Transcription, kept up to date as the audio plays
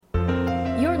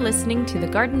listening to the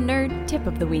Garden Nerd Tip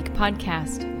of the Week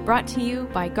podcast, brought to you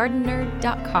by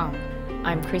GardenNerd.com.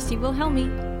 I'm Christy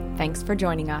Wilhelmi. Thanks for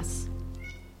joining us.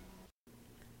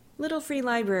 Little Free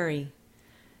Library.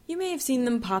 You may have seen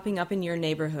them popping up in your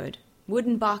neighborhood.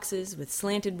 Wooden boxes with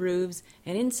slanted roofs,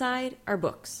 and inside are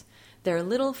books. They're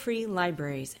little free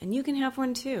libraries, and you can have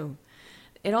one too.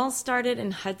 It all started in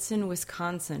Hudson,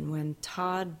 Wisconsin, when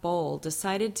Todd Bowl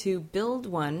decided to build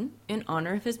one in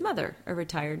honor of his mother, a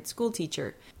retired school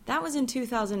teacher. That was in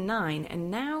 2009,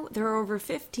 and now there are over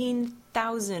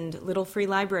 15,000 little free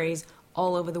libraries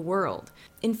all over the world.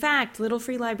 In fact, little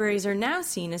free libraries are now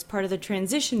seen as part of the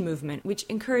transition movement, which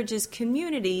encourages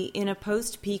community in a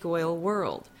post-peak oil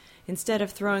world. Instead of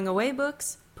throwing away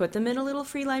books, put them in a little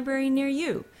free library near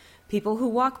you. People who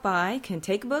walk by can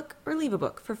take a book or leave a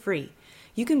book for free.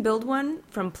 You can build one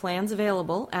from plans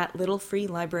available at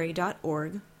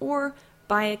littlefreelibrary.org or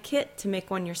buy a kit to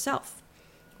make one yourself.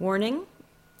 Warning,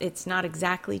 it's not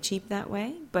exactly cheap that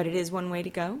way, but it is one way to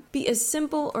go. Be as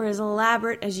simple or as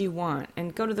elaborate as you want,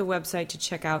 and go to the website to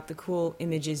check out the cool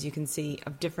images you can see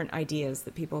of different ideas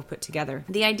that people have put together.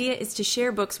 The idea is to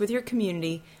share books with your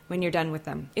community when you're done with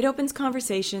them. It opens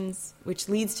conversations, which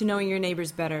leads to knowing your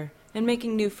neighbors better and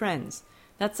making new friends.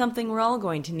 That's something we're all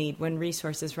going to need when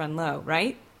resources run low,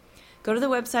 right? Go to the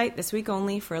website this week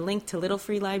only for a link to Little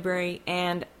Free Library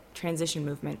and Transition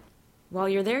Movement. While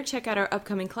you're there, check out our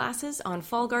upcoming classes on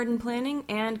fall garden planning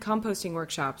and composting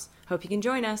workshops. Hope you can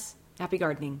join us. Happy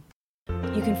gardening.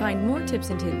 You can find more tips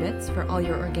and tidbits for all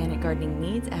your organic gardening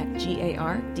needs at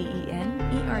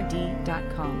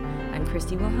GARDENERD.com. I'm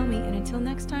Christy Wilhelmi, and until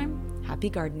next time, happy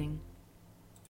gardening.